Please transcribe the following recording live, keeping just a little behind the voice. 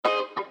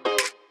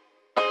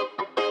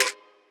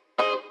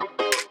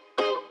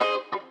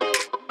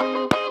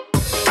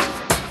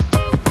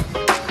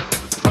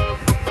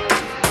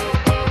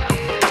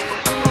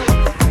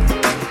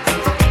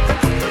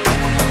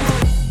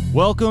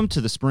Welcome to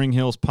the Spring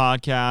Hills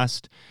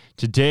Podcast.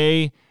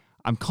 Today,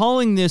 I'm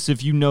calling this,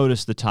 if you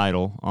notice the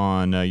title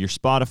on your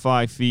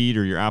Spotify feed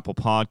or your Apple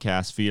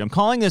Podcast feed, I'm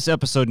calling this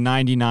episode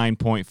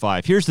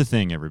 99.5. Here's the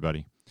thing,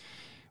 everybody.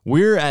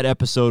 We're at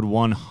episode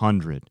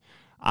 100.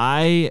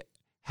 I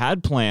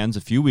had plans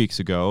a few weeks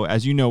ago.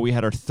 As you know, we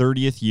had our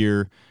 30th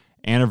year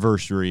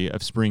anniversary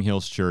of Spring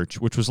Hills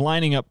Church, which was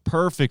lining up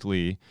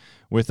perfectly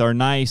with our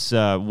nice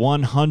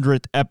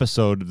 100th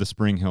episode of the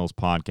Spring Hills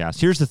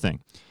Podcast. Here's the thing.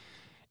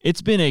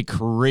 It's been a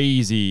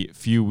crazy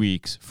few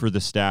weeks for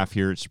the staff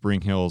here at Spring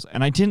Hills,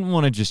 and I didn't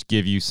want to just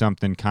give you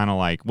something kind of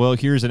like, well,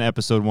 here's an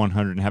episode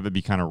 100 and have it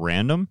be kind of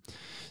random.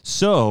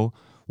 So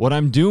what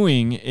I'm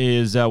doing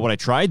is what I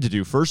tried to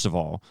do, first of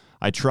all,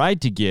 I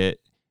tried to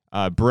get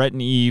Brett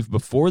and Eve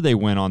before they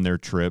went on their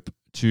trip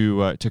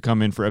to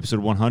come in for episode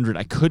 100.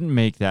 I couldn't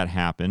make that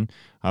happen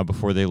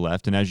before they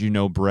left. And as you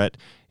know, Brett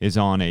is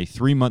on a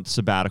 3-month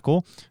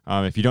sabbatical.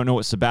 If you don't know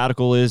what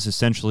sabbatical is,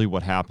 essentially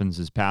what happens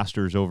is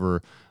pastors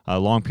over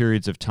long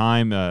periods of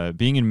time,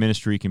 being in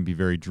ministry can be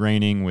very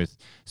draining, with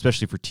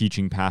especially for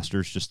teaching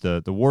pastors, just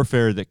the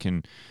warfare that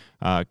can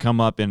come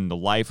up in the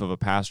life of a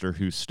pastor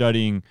who's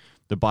studying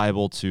the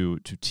Bible to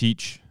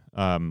teach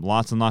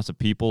lots and lots of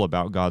people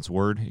about God's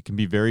Word. It can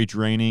be very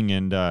draining,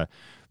 and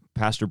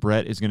Pastor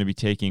Brett is going to be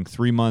taking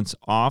 3 months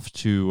off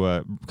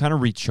to kind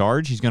of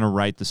recharge. He's going to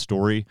write the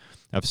story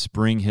of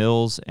Spring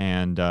Hills,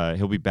 and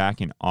he'll be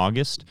back in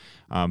August.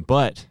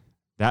 But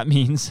that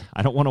means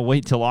I don't want to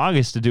wait till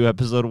August to do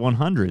episode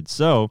 100.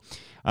 So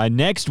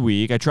next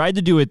week, I tried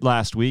to do it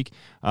last week,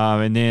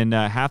 and then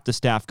half the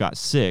staff got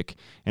sick,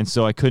 and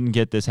so I couldn't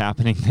get this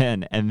happening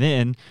then. And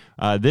then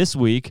this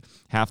week,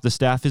 half the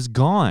staff is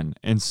gone,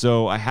 and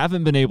so I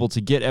haven't been able to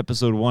get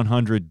episode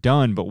 100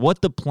 done. But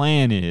what the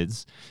plan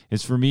is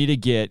for me to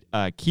get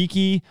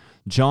Kiki,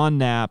 John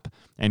Knapp,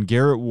 and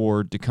Garrett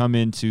Ward to come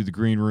into the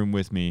green room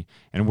with me,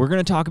 and we're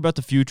going to talk about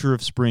the future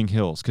of Spring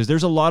Hills, because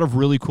there's a lot of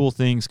really cool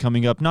things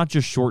coming up, not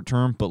just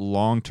short-term, but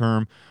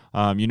long-term.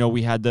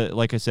 We had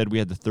like I said, we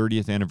had the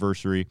 30th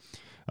anniversary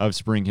of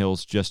Spring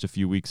Hills just a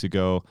few weeks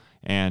ago,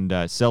 and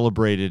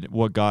celebrated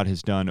what God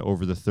has done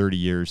over the 30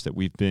 years that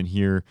we've been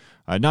here,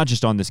 not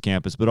just on this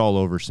campus, but all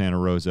over Santa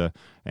Rosa.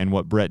 And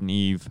what Brett and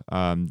Eve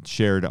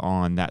shared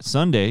on that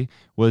Sunday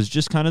was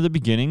just kind of the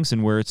beginnings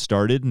and where it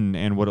started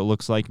and what it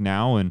looks like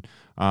now. And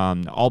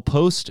I'll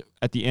post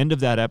at the end of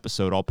that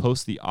episode, I'll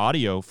post the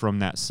audio from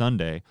that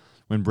Sunday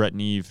when Brett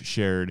and Eve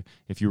shared,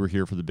 if you were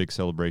here for the big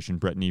celebration,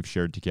 Brett and Eve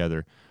shared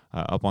together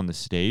up on the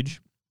stage.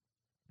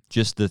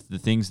 Just the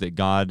things that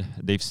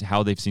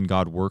how they've seen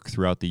God work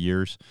throughout the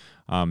years,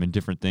 and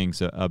different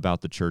things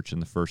about the church in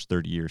the first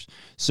 30 years.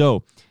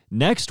 So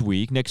next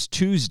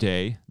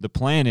Tuesday, the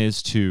plan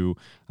is to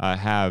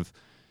have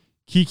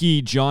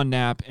Kiki, John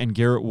Knapp, and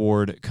Garrett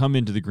Ward come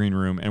into the green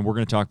room, and we're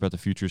going to talk about the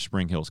future of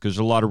Spring Hills, because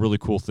there's a lot of really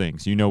cool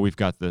things. You know, we've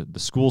got the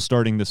school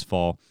starting this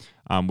fall.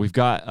 We've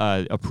got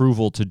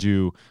approval to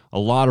do a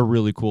lot of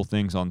really cool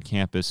things on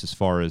campus as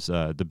far as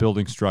the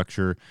building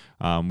structure.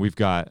 We've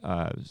got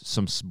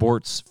some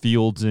sports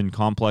fields and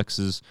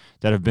complexes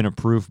that have been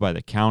approved by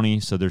the county,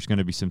 so there's going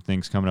to be some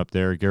things coming up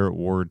there. Garrett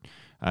Ward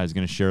is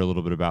going to share a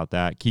little bit about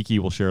that. Kiki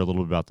will share a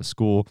little bit about the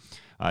school.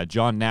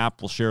 John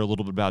Knapp will share a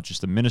little bit about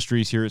just the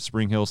ministries here at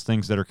Spring Hills,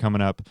 things that are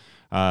coming up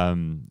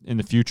in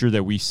the future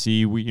that we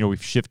see.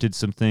 We've shifted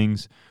some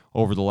things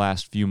over the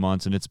last few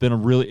months, and it's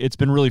been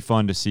really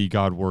fun to see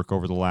God work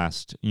over the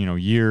last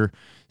year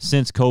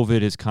since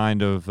COVID is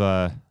kind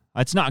of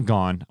it's not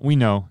gone. We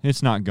know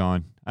it's not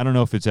gone. I don't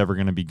know if it's ever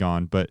going to be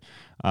gone, but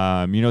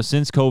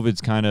since COVID's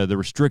kind of, the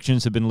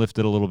restrictions have been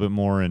lifted a little bit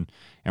more, and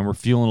we're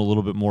feeling a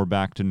little bit more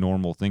back to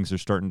normal. Things are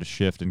starting to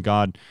shift, and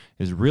God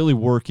is really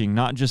working,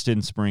 not just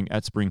at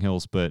Spring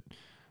Hills, but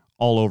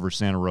all over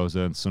Santa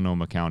Rosa and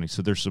Sonoma County.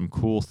 So there's some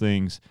cool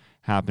things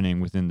happening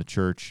within the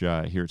church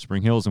here at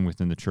Spring Hills and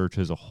within the church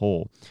as a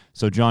whole.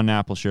 So John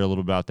Knapp will share a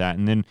little about that,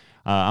 and then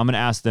I'm going to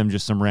ask them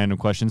just some random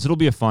questions. It'll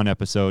be a fun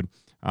episode.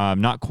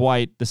 Not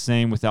quite the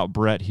same without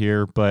Brett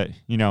here, but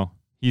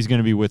he's going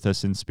to be with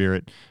us in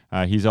spirit.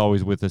 He's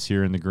always with us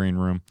here in the green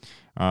room.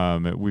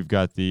 We've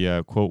got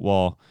the quote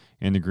wall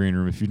in the green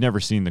room. If you've never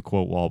seen the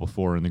quote wall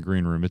before in the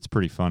green room, it's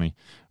pretty funny.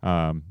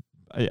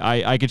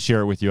 I could share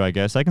it with you, I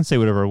guess. I can say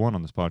whatever I want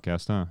on this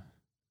podcast, huh?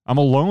 I'm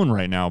alone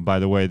right now, by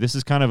the way. This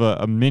is kind of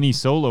a mini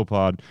solo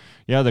pod.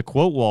 Yeah, the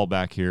quote wall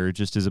back here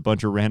just is a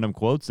bunch of random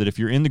quotes that if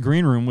you're in the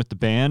green room with the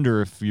band,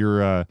 or if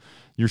you're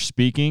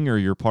speaking, or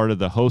you're part of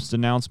the host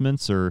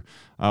announcements, or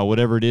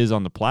whatever it is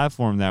on the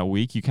platform that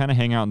week, you kind of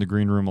hang out in the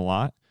green room a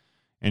lot.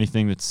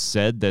 Anything that's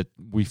said that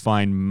we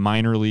find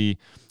minorly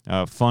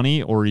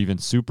funny or even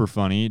super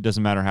funny, it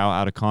doesn't matter how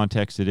out of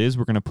context it is,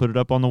 we're going to put it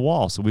up on the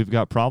wall. So we've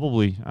got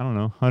probably,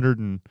 100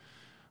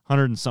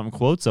 and something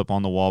quotes up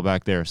on the wall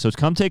back there. So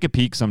come take a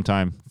peek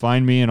sometime.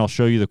 Find me and I'll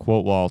show you the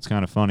quote wall. It's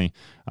kind of funny.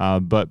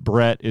 But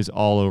Brett is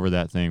all over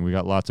that thing. We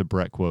got lots of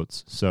Brett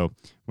quotes. So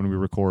when we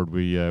record,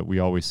 we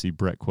always see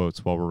Brett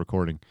quotes while we're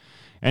recording.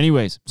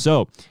 Anyways,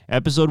 so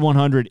episode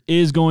 100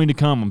 is going to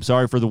come. I'm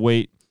sorry for the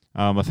wait.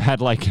 I've had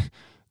like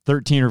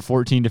 13 or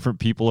 14 different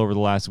people over the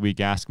last week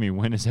ask me,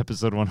 when is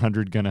episode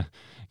 100 gonna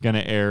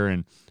air?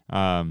 And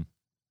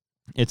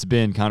it's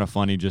been kind of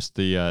funny. Just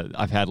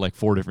I've had like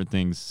 4 different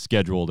things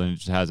scheduled, and it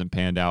just hasn't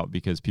panned out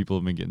because people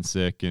have been getting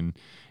sick, and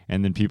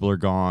then people are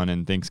gone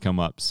and things come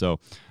up. So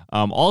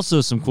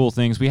also some cool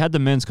things. We had the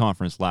men's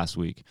conference last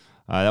week.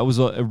 It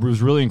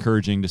was really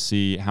encouraging to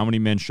see how many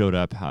men showed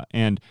up.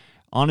 And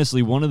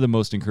honestly, one of the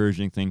most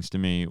encouraging things to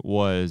me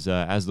was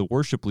as the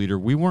worship leader,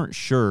 we weren't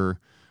sure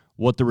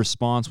what the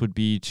response would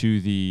be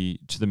to the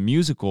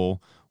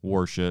musical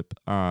worship,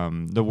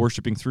 the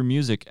worshiping through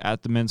music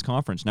at the men's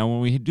conference. Now,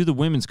 when we do the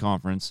women's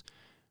conference,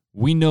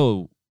 we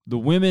know the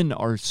women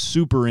are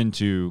super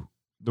into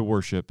the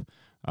worship,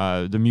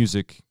 the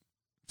music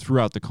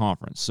throughout the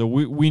conference. So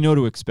we know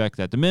to expect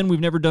that. The men,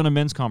 we've never done a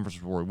men's conference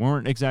before. We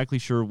weren't exactly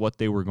sure what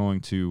they were going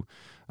to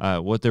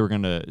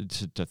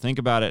think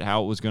about it,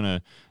 how it was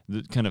going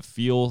to kind of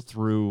feel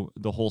through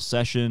the whole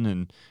session,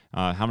 and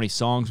how many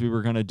songs we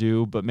were going to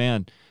do. But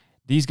man,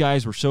 these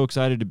guys were so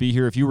excited to be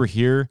here. If you were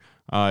here,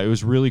 it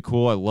was really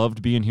cool. I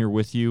loved being here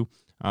with you.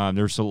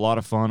 There was a lot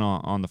of fun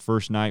on the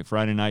first night,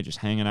 Friday night, just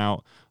hanging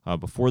out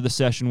before the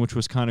session, which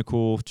was kind of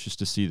cool, just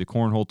to see the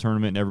cornhole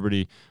tournament and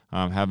everybody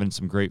having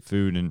some great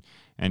food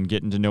and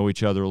getting to know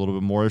each other a little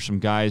bit more. There's some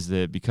guys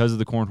that, because of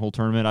the cornhole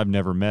tournament, I've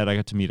never met. I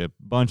got to meet a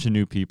bunch of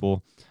new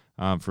people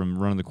from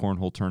running the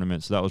cornhole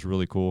tournament, so that was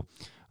really cool.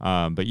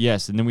 But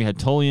yes, and then we had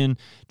Tullian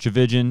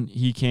Chavidjan.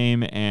 He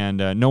came, and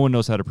no one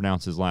knows how to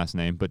pronounce his last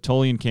name, but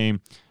Tullian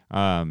came,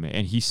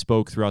 and he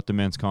spoke throughout the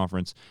men's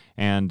conference.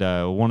 And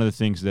one of the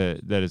things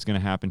that is going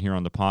to happen here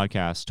on the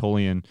podcast,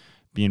 Tullian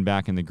being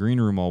back in the green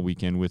room all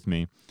weekend with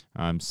me,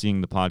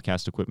 seeing the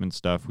podcast equipment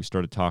stuff, we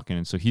started talking,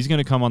 and so he's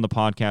going to come on the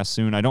podcast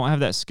soon. I don't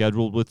have that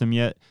scheduled with him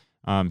yet.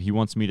 He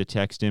wants me to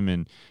text him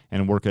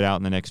and work it out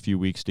in the next few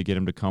weeks to get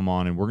him to come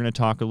on, and we're going to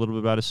talk a little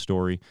bit about his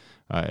story,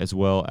 as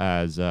well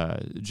as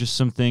just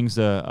some things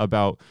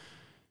about,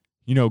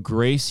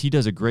 grace. He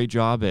does a great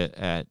job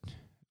at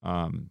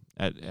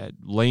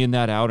laying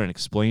that out and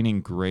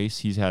explaining grace.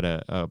 He's had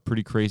a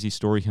pretty crazy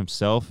story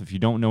himself. If you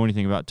don't know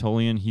anything about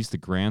Tullian, he's the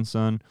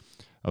grandson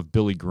of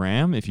Billy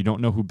Graham. If you don't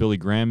know who Billy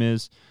Graham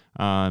is,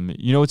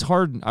 it's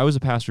hard. I was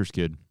a pastor's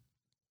kid,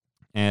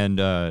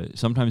 and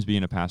sometimes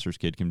being a pastor's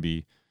kid can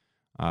be,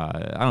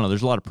 I don't know,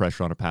 there's a lot of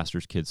pressure on a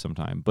pastor's kid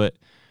sometimes. But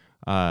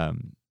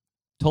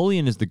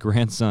Tullian is the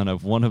grandson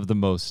of one of the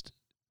most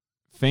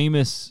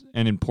famous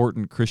and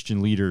important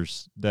Christian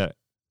leaders that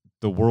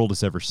the world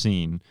has ever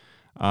seen.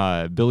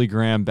 Billy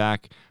Graham,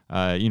 back,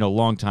 a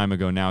long time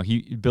ago now.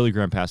 Billy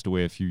Graham passed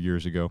away a few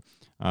years ago.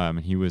 And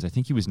I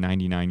think he was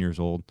 99 years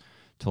old,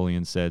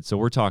 Tullian said. So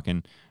we're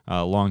talking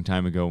a long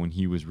time ago when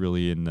he was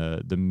really in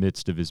the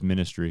midst of his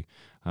ministry.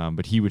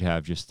 But he would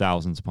have just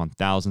thousands upon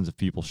thousands of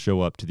people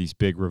show up to these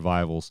big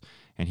revivals,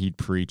 and he'd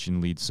preach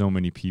and lead so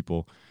many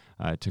people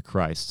to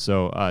Christ.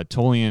 So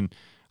Tullian,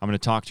 I'm going to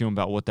talk to him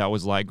about what that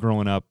was like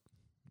growing up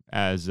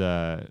as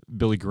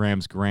Billy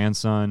Graham's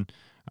grandson,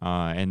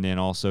 and then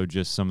also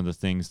just some of the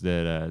things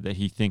that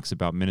he thinks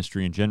about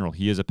ministry in general.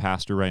 He is a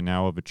pastor right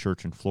now of a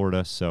church in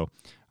Florida, so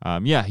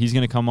he's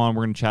going to come on.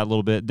 We're going to chat a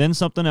little bit. Then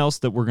something else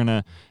that we're going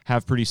to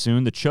have pretty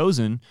soon, The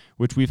Chosen,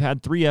 which we've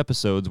had 3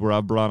 episodes where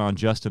I've brought on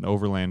Justin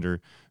Overlander,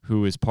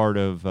 who is part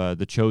of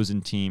The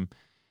Chosen team.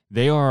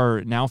 They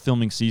are now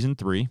filming season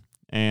 3.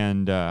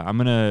 And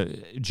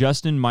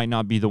Justin might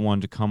not be the one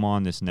to come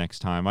on this next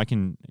time. I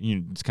can,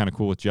 it's kind of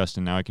cool with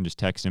Justin now. I can just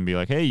text him and be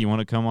like, hey, you want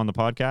to come on the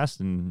podcast?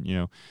 And,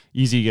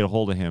 easy to get a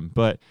hold of him.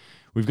 But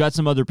we've got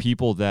some other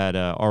people that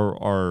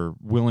are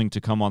willing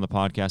to come on the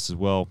podcast as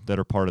well that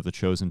are part of the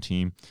Chosen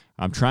team.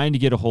 I'm trying to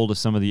get a hold of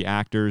some of the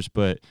actors,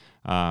 but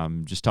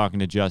just talking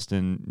to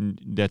Justin,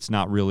 that's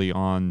not really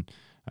on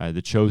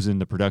the Chosen,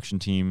 the production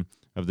team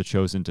of The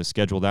Chosen, to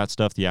schedule that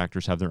stuff. The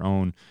actors have their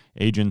own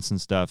agents and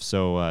stuff,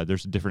 so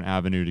there's a different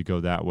avenue to go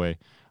that way.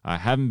 I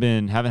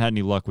haven't had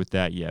any luck with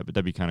that yet, but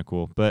that'd be kind of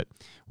cool. But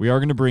we are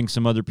going to bring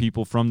some other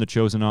people from The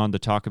Chosen on to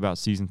talk about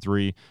season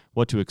 3,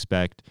 what to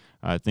expect,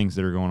 things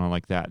that are going on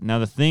like that. Now,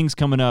 the things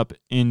coming up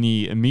in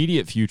the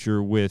immediate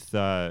future with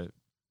the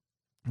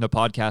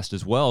podcast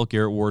as well,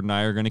 Garett Ward and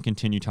I are going to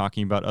continue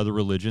talking about other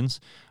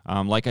religions.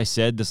 Like I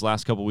said, this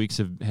last couple of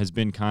weeks has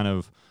been kind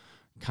of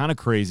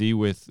crazy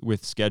with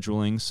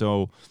scheduling,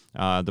 so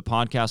the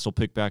podcast will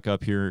pick back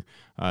up here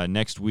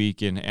next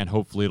week, and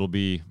hopefully it'll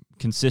be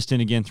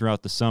consistent again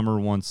throughout the summer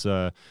once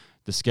the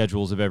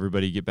schedules of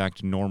everybody get back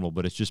to normal.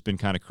 But it's just been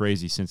kind of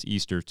crazy since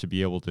Easter to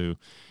be able to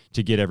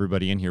get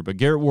everybody in here. But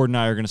Garett Ward and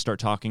I are going to start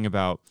talking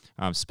about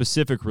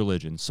specific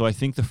religions. So I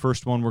think the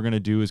first one we're going to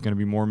do is going to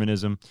be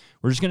Mormonism.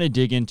 We're just going to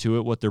dig into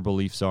it, what their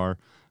beliefs are,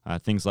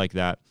 things like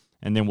that.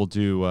 And then we'll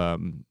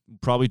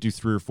probably do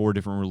 3 or 4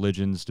 different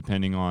religions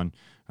depending on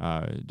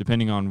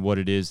what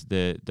it is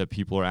that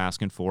people are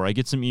asking for. I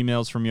get some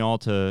emails from y'all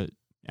to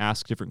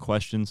ask different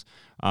questions.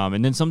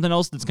 And then something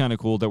else that's kind of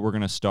cool that we're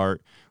going to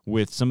start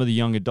with some of the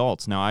young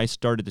adults. Now, I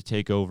started to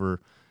take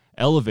over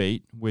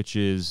Elevate, which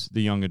is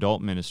the young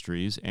adult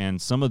ministries,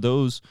 and some of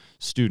those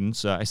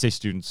students, I say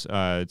students,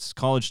 it's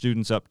college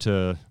students up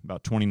to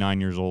about 29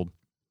 years old.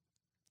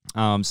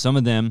 Some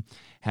of them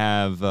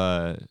have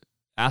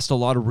asked a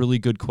lot of really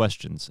good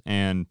questions,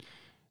 and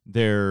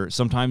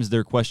sometimes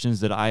they're questions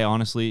that I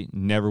honestly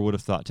never would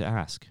have thought to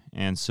ask.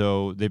 And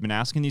so they've been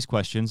asking these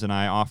questions, and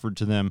I offered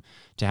to them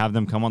to have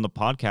them come on the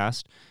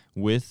podcast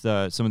with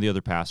some of the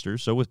other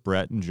pastors. So with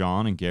Brett and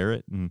John and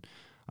Garrett, and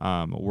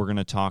we're going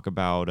to talk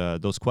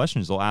about those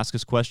questions. They'll ask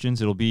us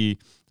questions. It'll be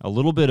a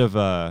little bit of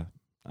a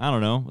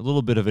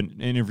little bit of an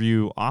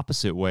interview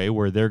opposite way,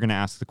 where they're going to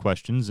ask the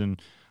questions,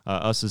 and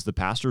us as the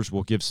pastors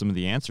will give some of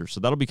the answers. So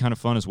that'll be kind of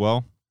fun as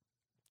well.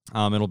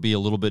 It'll be a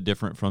little bit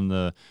different from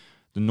the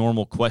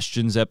normal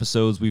questions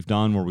episodes we've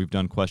done, where we've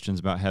done questions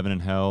about heaven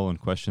and hell and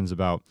questions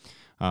about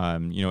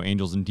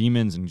angels and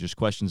demons, and just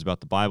questions about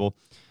the Bible.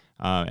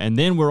 And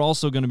then we're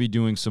also going to be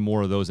doing some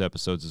more of those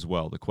episodes as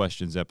well, the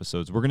questions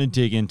episodes. We're going to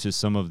dig into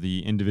some of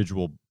the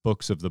individual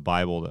books of the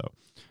Bible,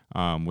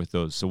 though, with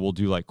those. So we'll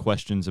do like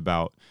questions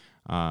about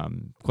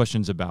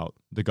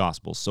the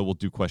Gospels. So we'll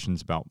do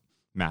questions about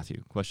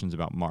Matthew, questions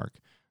about Mark,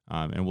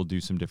 and we'll do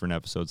some different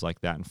episodes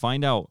like that and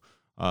find out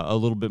a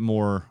little bit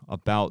more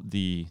about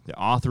the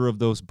author of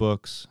those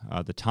books,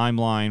 the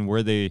timeline,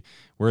 where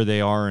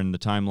they are in the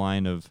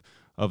timeline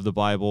of the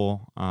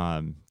Bible,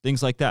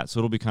 things like that. So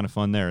it'll be kind of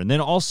fun there. And then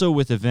also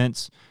with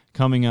events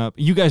coming up,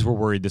 you guys were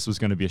worried this was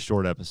going to be a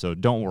short episode.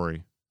 Don't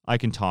worry. I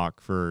can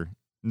talk for,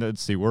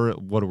 let's see,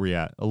 what are we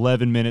at?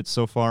 11 minutes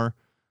so far?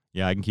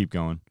 Yeah, I can keep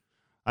going.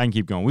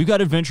 We've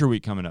got Adventure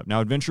Week coming up. Now,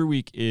 Adventure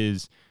Week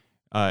is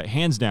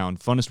hands down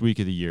funnest week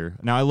of the year.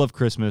 Now, I love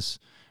Christmas.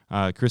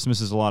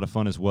 Christmas is a lot of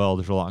fun as well.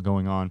 There's a lot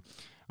going on.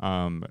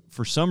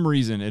 For some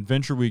reason,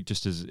 Adventure Week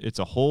just is, it's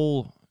a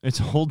whole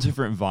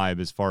different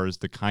vibe as far as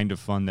the kind of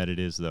fun that it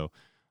is, though.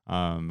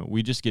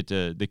 We just get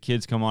the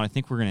kids come on. I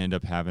think we're going to end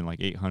up having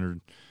like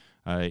 800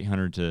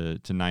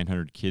 to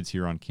 900 kids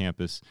here on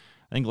campus.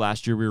 I think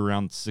last year we were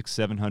around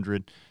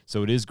 600-700.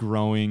 So it is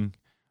growing.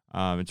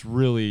 It's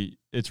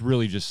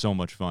really just so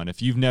much fun.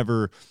 If you've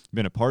never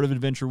been a part of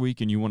Adventure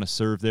Week and you want to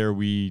serve there,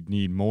 we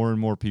need more and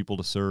more people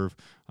to serve.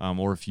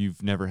 Or if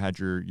you've never had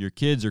your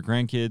kids or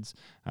grandkids,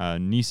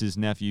 nieces,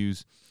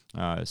 nephews,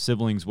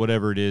 siblings,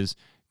 whatever it is,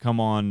 come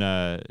on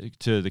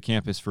to the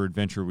campus for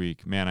Adventure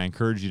Week. Man, I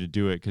encourage you to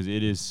do it, because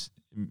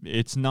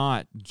it's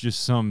not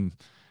just some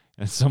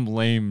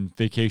lame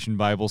vacation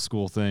Bible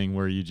school thing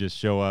where you just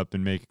show up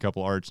and make a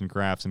couple arts and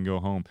crafts and go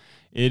home.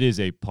 It is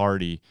a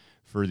party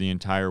for the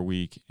entire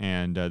week,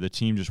 and the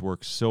team just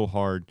works so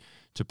hard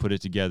to put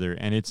it together,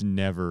 and it's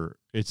never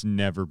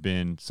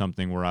been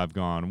something where I've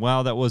gone,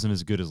 wow, that wasn't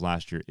as good as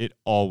last year. It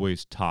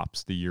always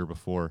tops the year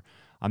before.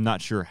 I'm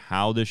not sure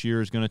how this year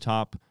is going to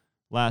top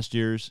last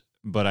year's,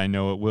 but I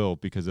know it will,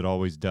 because it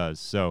always does.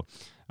 So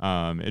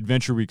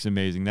Adventure Week's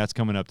amazing. That's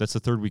coming up. That's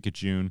the third week of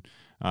June.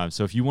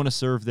 So if you want to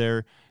serve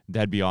there,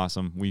 that'd be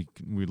awesome.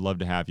 We'd love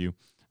to have you.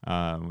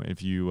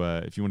 If you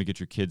want to get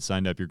your kids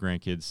signed up, your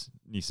grandkids,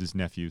 nieces,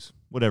 nephews,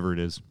 whatever it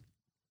is,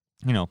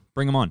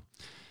 bring them on.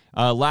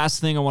 Last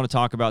thing I want to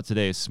talk about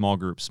today is small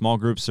groups. Small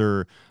groups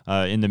are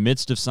in the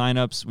midst of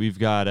signups. We've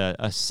got a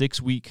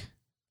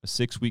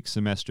 6-week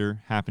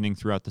semester happening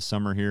throughout the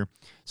summer here,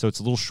 so it's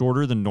a little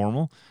shorter than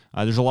normal.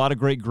 There's a lot of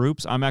great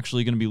groups. I'm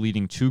actually going to be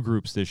leading 2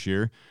 groups this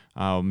year.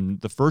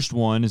 The first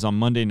one is on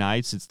Monday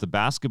nights. It's the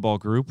basketball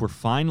group. We're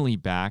finally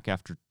back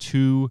after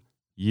 2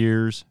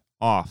 years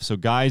off. So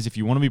guys, if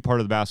you want to be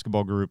part of the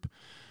basketball group,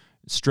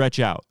 stretch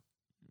out.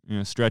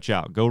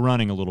 Go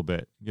running a little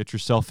bit. Get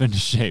yourself into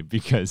shape,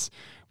 because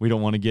we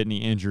don't want to get any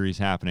injuries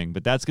happening.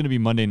 But that's going to be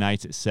Monday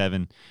nights at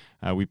 7.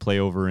 We play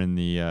over in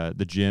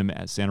the gym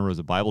at Santa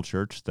Rosa Bible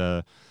Church.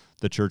 The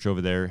church over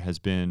there has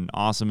been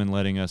awesome in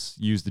letting us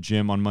use the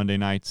gym on Monday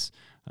nights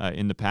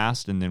in the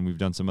past, and then we've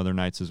done some other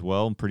nights as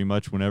well. Pretty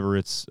much whenever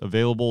it's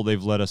available,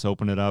 they've let us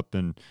open it up,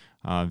 and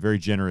very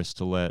generous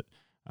to let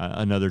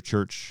another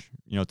church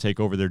take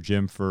over their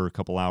gym for a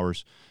couple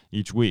hours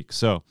each week.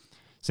 So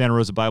Santa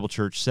Rosa Bible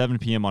Church, 7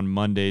 p.m. on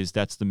Mondays.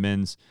 That's the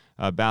men's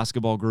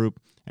basketball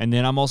group. And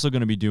then I'm also going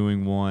to be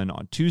doing one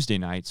on Tuesday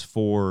nights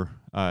for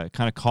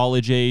kind of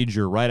college age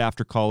or right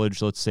after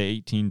college, let's say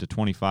 18 to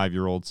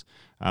 25-year-olds.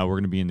 We're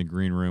going to be in the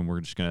green room.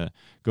 We're just going to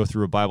go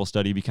through a Bible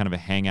study, be kind of a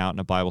hangout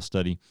and a Bible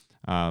study.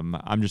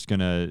 I'm just going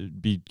to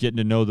be getting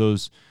to know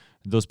those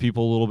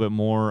people a little bit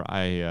more.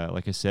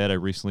 Like I said, I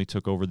recently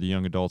took over the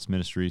young adults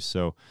ministry,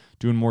 so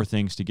doing more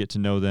things to get to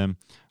know them.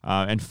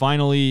 And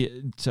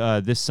finally,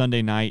 this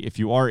Sunday night, if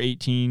you are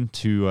 18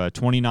 to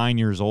 29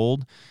 years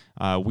old,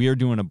 we are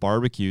doing a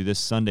barbecue this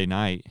Sunday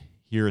night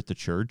here at the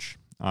church.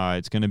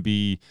 It's going to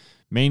be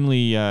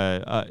mainly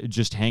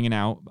just hanging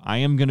out. I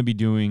am going to be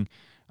doing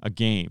a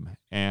game.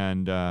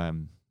 And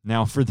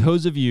now for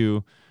those of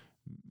you,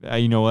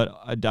 you know what,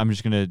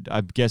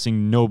 I'm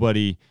guessing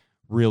nobody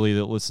really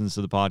that listens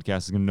to the podcast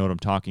is going to know what I'm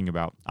talking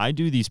about. I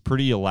do these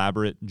pretty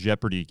elaborate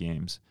Jeopardy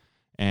games,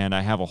 and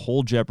I have a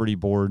whole Jeopardy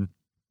board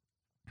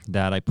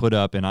that I put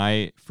up, and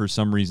I, for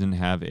some reason,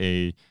 have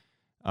a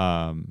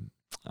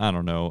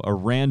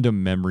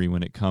random memory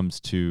when it comes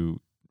to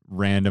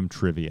random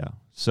trivia.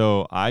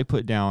 So I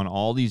put down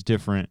all these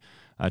different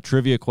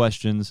trivia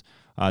questions.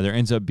 There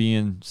ends up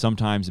being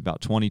sometimes about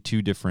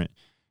 22 different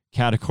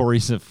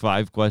categories of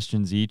 5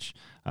 questions each.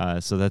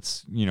 So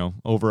that's,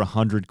 over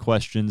 100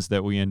 questions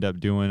that we end up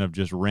doing of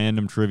just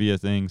random trivia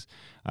things.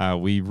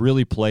 We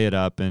really play it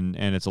up, and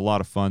it's a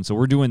lot of fun. So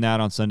we're doing that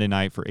on Sunday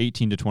night for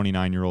 18 to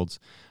 29-year-olds.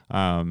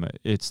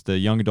 It's the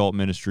young adult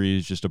ministry.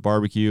 It's just a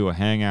barbecue, a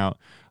hangout.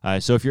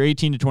 So if you're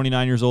 18 to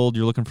 29 years old,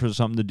 you're looking for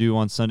something to do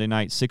on Sunday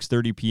night,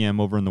 6:30 p.m.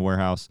 over in the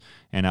warehouse,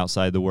 and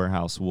outside the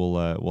warehouse,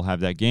 we'll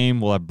have that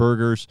game. We'll have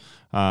burgers.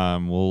 We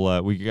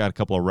got a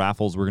couple of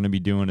raffles we're going to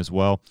be doing as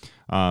well.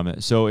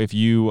 So if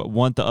you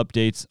want the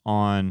updates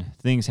on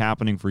things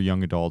happening for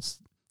young adults,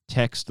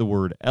 text the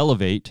word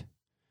elevate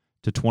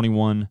to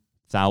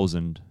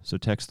 21,000. So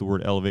text the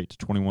word elevate to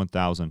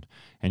 21,000,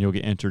 and you'll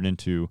get entered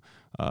into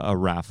a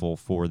raffle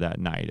for that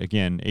night.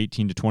 Again,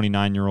 18 to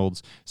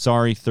 29-year-olds.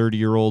 Sorry,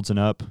 30-year-olds and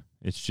up.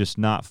 It's just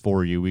not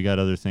for you. We got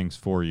other things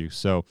for you.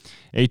 So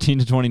 18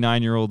 to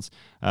 29-year-olds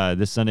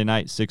this Sunday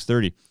night,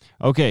 6:30.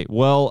 Okay,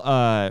 well,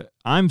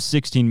 I'm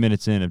 16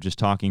 minutes in of just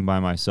talking by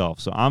myself,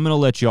 so I'm going to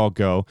let y'all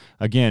go.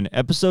 Again,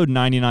 episode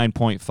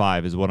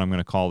 99.5 is what I'm going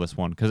to call this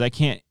one, because I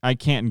can't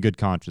in good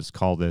conscience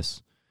call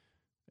this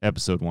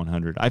episode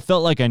 100. I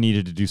felt like I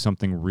needed to do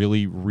something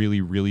really,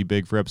 really, really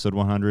big for episode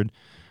 100.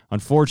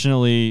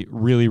 Unfortunately,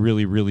 really,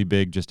 really, really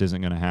big just isn't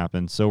going to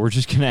happen. So we're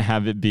just going to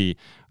have it be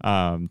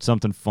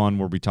something fun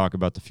where we talk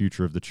about the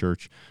future of the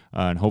church.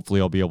 And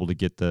hopefully I'll be able to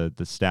get the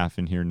staff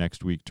in here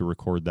next week to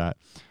record that.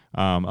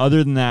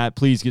 Other than that,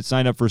 please get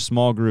signed up for a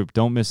small group.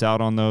 Don't miss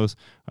out on those.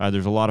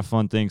 There's a lot of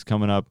fun things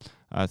coming up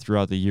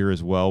throughout the year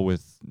as well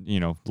with,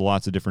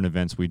 lots of different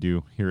events we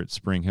do here at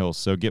Spring Hills.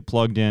 So get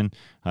plugged in,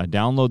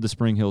 download the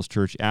Spring Hills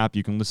Church app.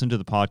 You can listen to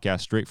the podcast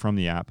straight from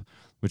the app,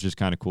 which is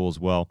kind of cool as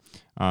well.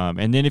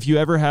 And then if you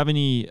ever have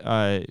any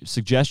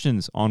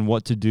suggestions on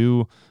what to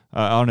do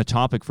on a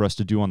topic for us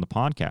to do on the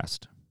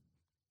podcast,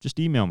 just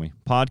email me,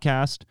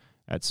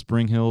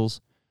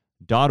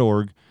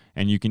 podcast@springhills.org,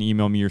 and you can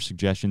email me your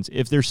suggestions.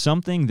 If there's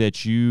something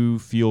that you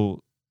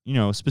feel,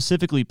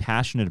 specifically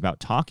passionate about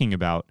talking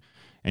about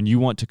and you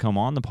want to come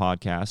on the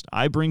podcast,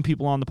 I bring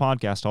people on the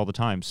podcast all the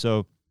time.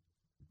 So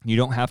you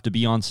don't have to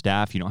be on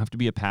staff. You don't have to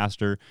be a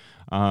pastor.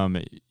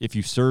 If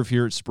you serve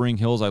here at Spring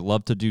Hills, I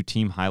love to do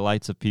team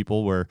highlights of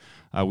people where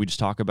we just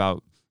talk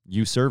about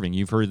you serving.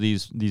 You've heard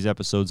these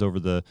episodes over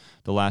the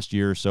last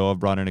year or so. I've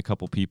brought in a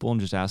couple people and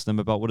just asked them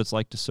about what it's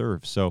like to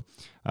serve. So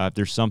if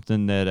there's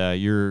something that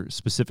you're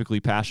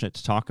specifically passionate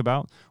to talk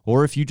about,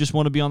 or if you just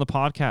want to be on the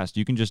podcast,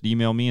 you can just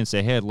email me and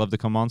say, hey, I'd love to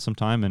come on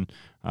sometime, and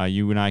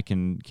you and I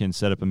can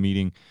set up a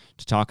meeting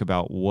to talk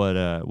about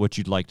what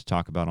you'd like to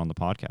talk about on the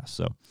podcast.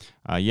 So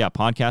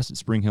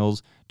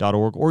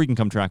podcast@springhills.org, or you can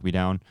come track me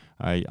down.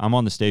 I'm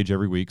on the stage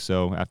every week,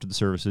 so after the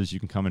services, you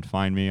can come and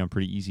find me. I'm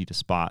pretty easy to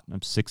spot.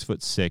 I'm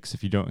 6'6".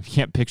 If you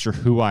can't picture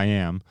who I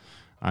am,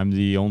 I'm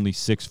the only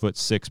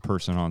 6'6"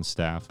 person on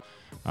staff,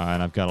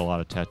 and I've got a lot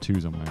of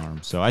tattoos on my arm.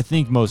 So I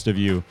think most of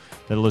you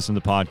that listen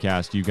to the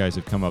podcast, you guys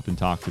have come up and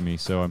talked to me,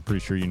 so I'm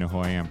pretty sure you know who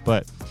I am.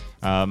 But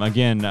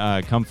again,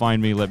 come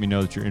find me. Let me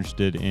know that you're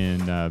interested in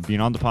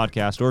being on the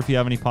podcast, or if you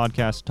have any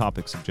podcast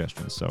topic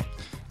suggestions. So,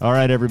 all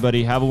right,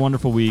 everybody, have a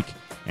wonderful week,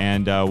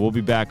 and we'll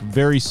be back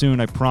very soon,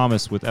 I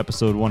promise, with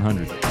episode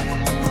 100.